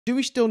Do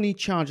we still need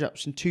charge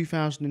apps in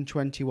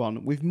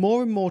 2021? With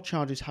more and more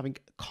chargers having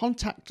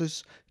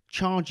contactless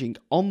charging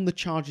on the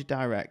charger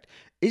direct,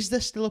 is there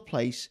still a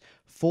place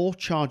for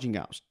charging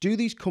apps? Do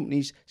these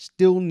companies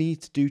still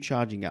need to do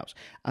charging apps?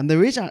 And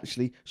there is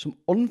actually some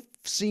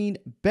unseen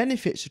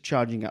benefits of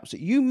charging apps that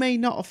you may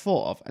not have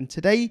thought of. And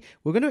today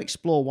we're going to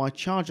explore why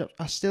charge apps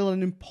are still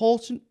an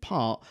important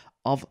part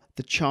of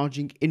the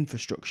charging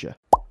infrastructure.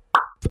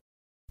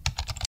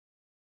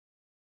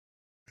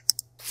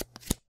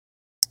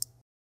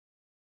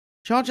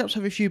 Charge apps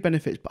have a few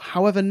benefits, but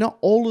however, not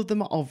all of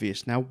them are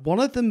obvious. Now,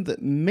 one of them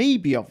that may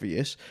be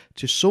obvious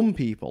to some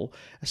people,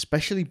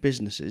 especially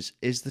businesses,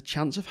 is the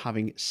chance of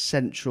having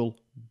central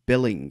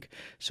billing.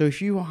 So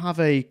if you have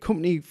a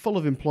company full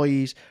of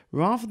employees,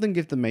 rather than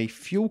give them a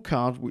fuel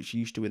card, which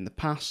you used to in the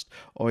past,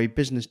 or a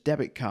business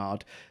debit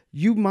card,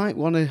 you might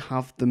want to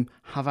have them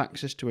have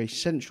access to a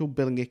central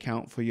billing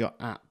account for your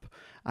app.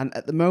 And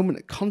at the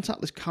moment,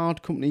 contactless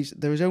card companies,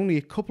 there is only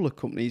a couple of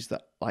companies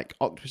that, like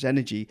Octopus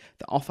Energy,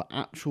 that offer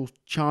actual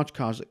charge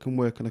cards that can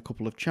work on a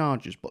couple of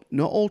chargers. But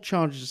not all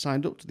chargers are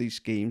signed up to these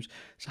schemes.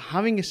 So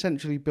having a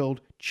centrally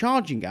billed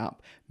charging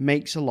app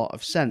makes a lot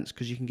of sense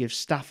because you can give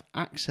staff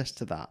access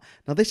to that.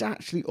 Now, this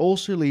actually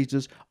also leads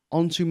us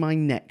onto my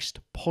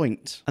next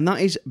point, and that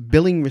is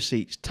billing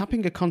receipts.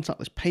 Tapping a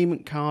contactless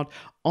payment card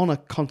on a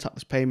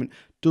contactless payment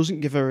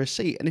doesn't give a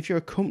receipt. And if you're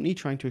a company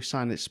trying to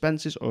assign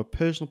expenses or a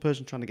personal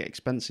person trying to get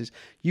expenses,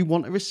 you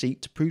want a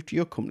receipt to prove to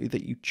your company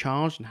that you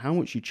charged and how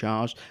much you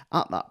charged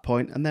at that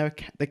point, and the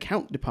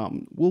account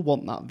department will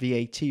want that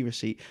VAT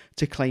receipt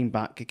to claim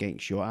back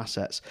against your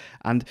assets.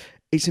 And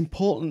it's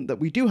important that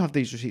we do have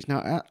these receipts.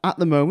 Now, at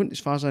the moment, as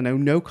far as I know,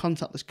 no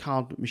contactless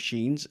card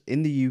machines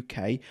in the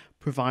UK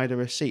provide a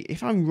receipt.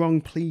 If I'm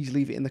wrong, please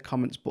leave it in the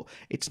comments, but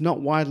it's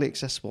not widely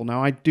accessible.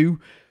 Now, I do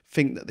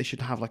think that they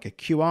should have like a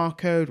QR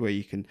code where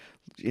you can,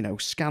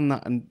 scan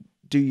that and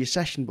do your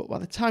session. But by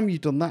the time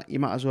you've done that, you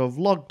might as well have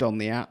logged on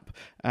the app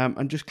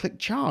and just click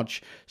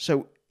charge.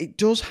 So it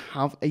does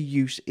have a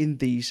use in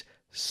these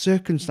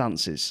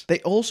circumstances. They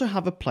also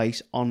have a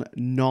place on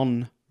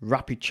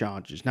non-rapid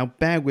chargers. Now,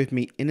 bear with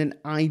me, in an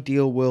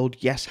ideal world,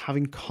 yes,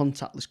 having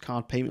contactless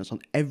card payments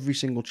on every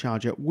single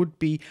charger would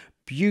be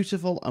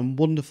beautiful and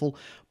wonderful,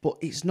 but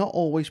it's not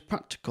always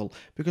practical,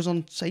 because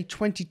on, say,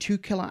 22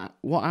 kilowatt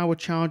hour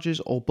chargers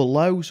or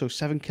below, so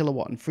 7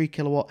 kilowatt and 3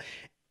 kilowatt,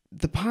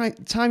 the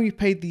time you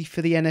paid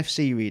for the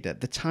NFC reader,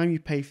 the time you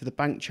paid for the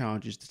bank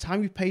charges, the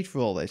time you paid for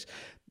all this,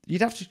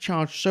 you'd have to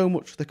charge so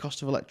much for the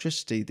cost of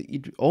electricity that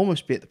you'd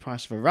almost be at the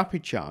price of a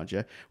rapid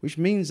charger, which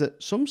means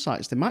that some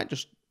sites, they might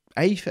just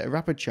fit a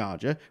rapid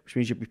charger, which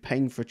means you'll be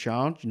paying for a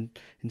charge and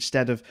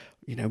instead of,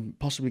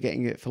 possibly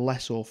getting it for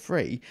less or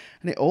free.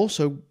 And it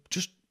also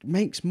just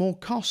makes more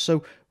costs.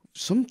 So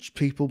some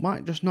people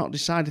might just not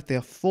decide if they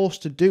are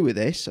forced to do with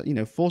this,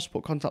 forced to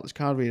put contactless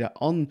card reader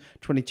on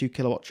 22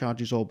 kilowatt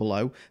chargers or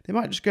below. They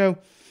might just go,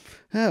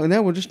 oh,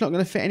 no, we're just not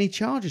going to fit any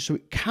chargers. So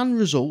it can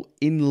result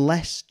in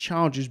less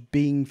chargers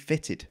being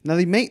fitted. Now,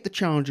 they make the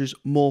chargers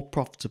more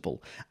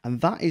profitable,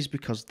 and that is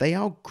because they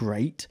are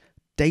great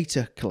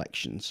data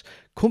collections.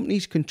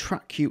 Companies can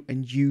track you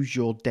and use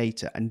your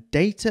data, and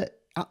data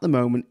at the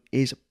moment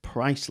is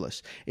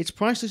priceless. It's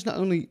priceless not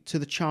only to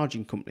the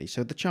charging company,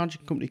 so the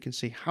charging company can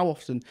see how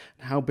often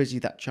and how busy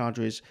that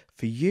charger is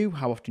for you,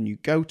 how often you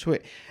go to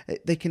it.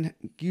 They can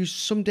use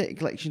some data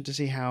collection to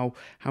see how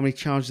many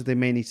chargers they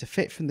may need to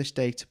fit from this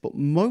data, but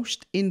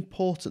most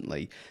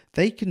importantly,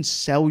 they can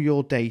sell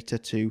your data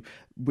to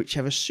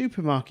whichever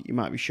supermarket you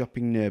might be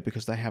shopping near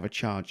because they have a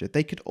charger.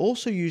 They could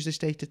also use this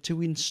data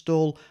to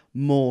install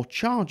more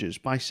chargers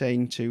by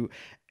saying to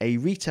a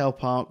retail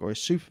park or a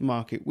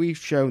supermarket, we've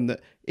shown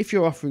that if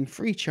you're offering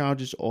free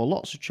chargers or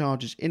lots of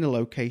chargers in a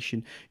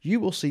location, you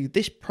will see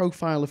this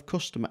profile of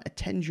customer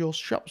attend your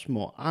shops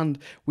more, and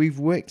we've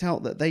worked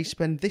out that they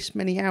spend this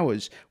many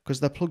hours because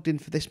they're plugged in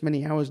for this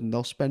many hours, and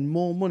they'll spend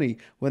more money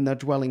when they're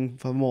dwelling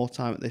for more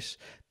time at this,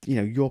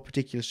 your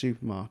particular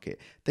supermarket.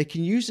 They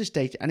can use this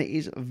data, and it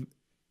is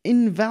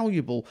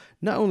invaluable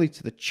not only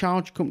to the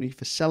charge company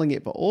for selling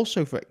it, but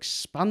also for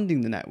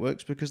expanding the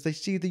networks, because they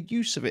see the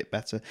use of it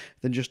better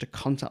than just a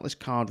contactless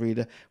card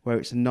reader where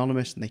it's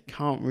anonymous and they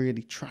can't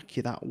really track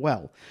you that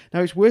well.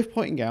 Now, it's worth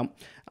pointing out,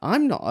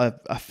 I'm not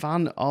a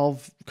fan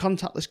of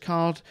contactless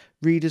card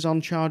readers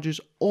on chargers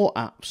or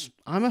apps.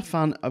 I'm a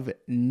fan of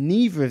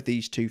neither of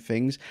these two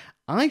things.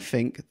 I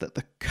think that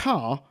the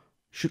car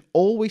should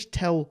always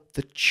tell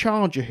the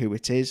charger who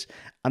it is,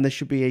 and there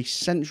should be a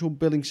central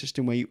billing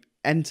system where you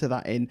enter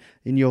that in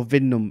your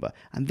VIN number.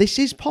 And this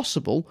is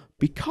possible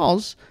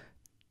because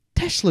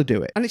Tesla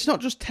do it. And it's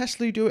not just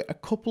Tesla who do it, a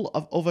couple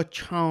of other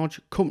charge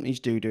companies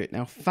do it.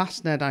 Now,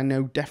 Fastned, I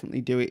know,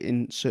 definitely do it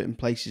in certain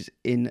places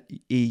in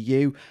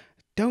EU.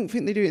 Don't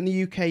think they do it in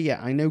the UK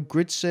yet. I know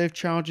GridServe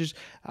chargers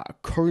are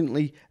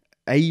currently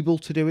able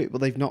to do it,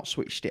 but they've not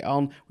switched it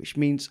on, which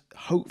means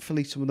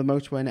hopefully some of the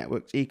motorway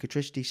networks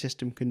ecotricity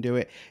system can do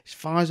it. As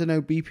far as I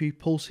know, BP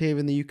Pulse here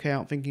in the UK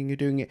aren't thinking of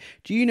doing it.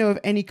 Do you know of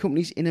any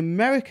companies in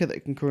America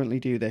that can currently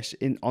do this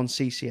on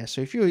CCS?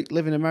 So if you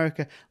live in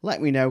America,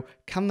 let me know.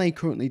 Can they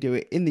currently do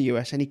it in the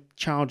US? Any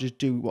chargers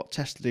do what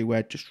Tesla do, where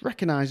it just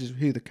recognises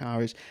who the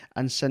car is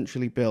and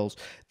centrally bills?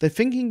 They're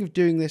thinking of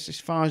doing this, as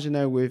far as I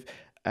know, with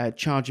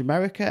Charge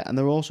America, and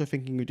they're also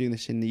thinking of doing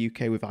this in the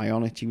UK with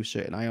Ionity, with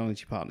certain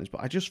Ionity partners.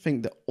 But I just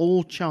think that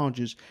all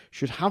chargers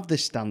should have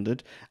this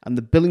standard, and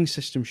the billing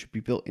system should be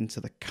built into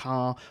the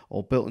car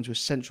or built into a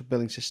central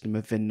billing system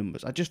of VIN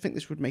numbers. I just think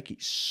this would make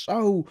it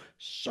so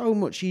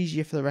much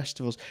easier for the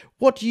rest of us.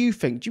 What do you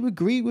think? Do you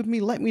agree with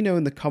me? Let me know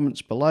in the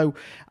comments below.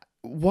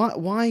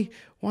 Why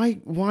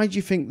do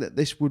you think that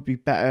this would be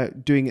better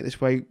doing it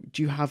this way?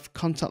 Do you have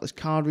contactless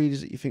card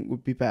readers that you think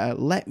would be better?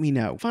 Let me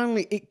know.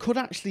 Finally, it could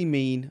actually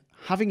mean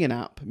having an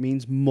app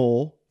means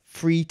more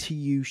free to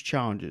use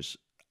chargers,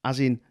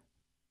 as in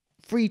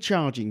free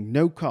charging,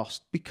 no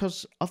cost,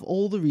 because of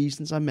all the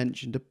reasons I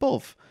mentioned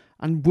above.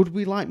 And would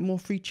we like more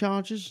free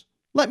chargers?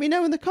 Let me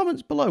know in the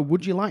comments below.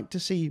 Would you like to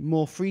see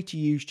more free to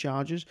use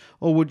chargers,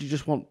 or would you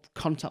just want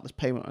contactless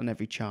payment on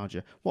every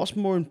charger? What's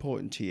more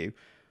important to you?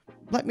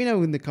 Let me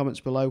know in the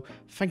comments below.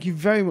 Thank you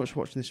very much for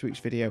watching this week's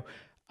video,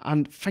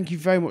 and thank you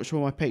very much to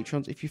all my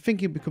patrons. If you're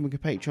thinking of becoming a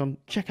patron,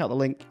 check out the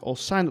link or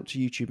sign up to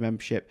YouTube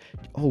membership.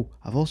 Oh,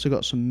 I've also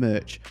got some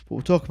merch, but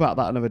we'll talk about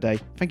that another day.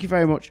 Thank you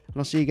very much, and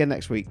I'll see you again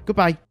next week.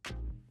 Goodbye.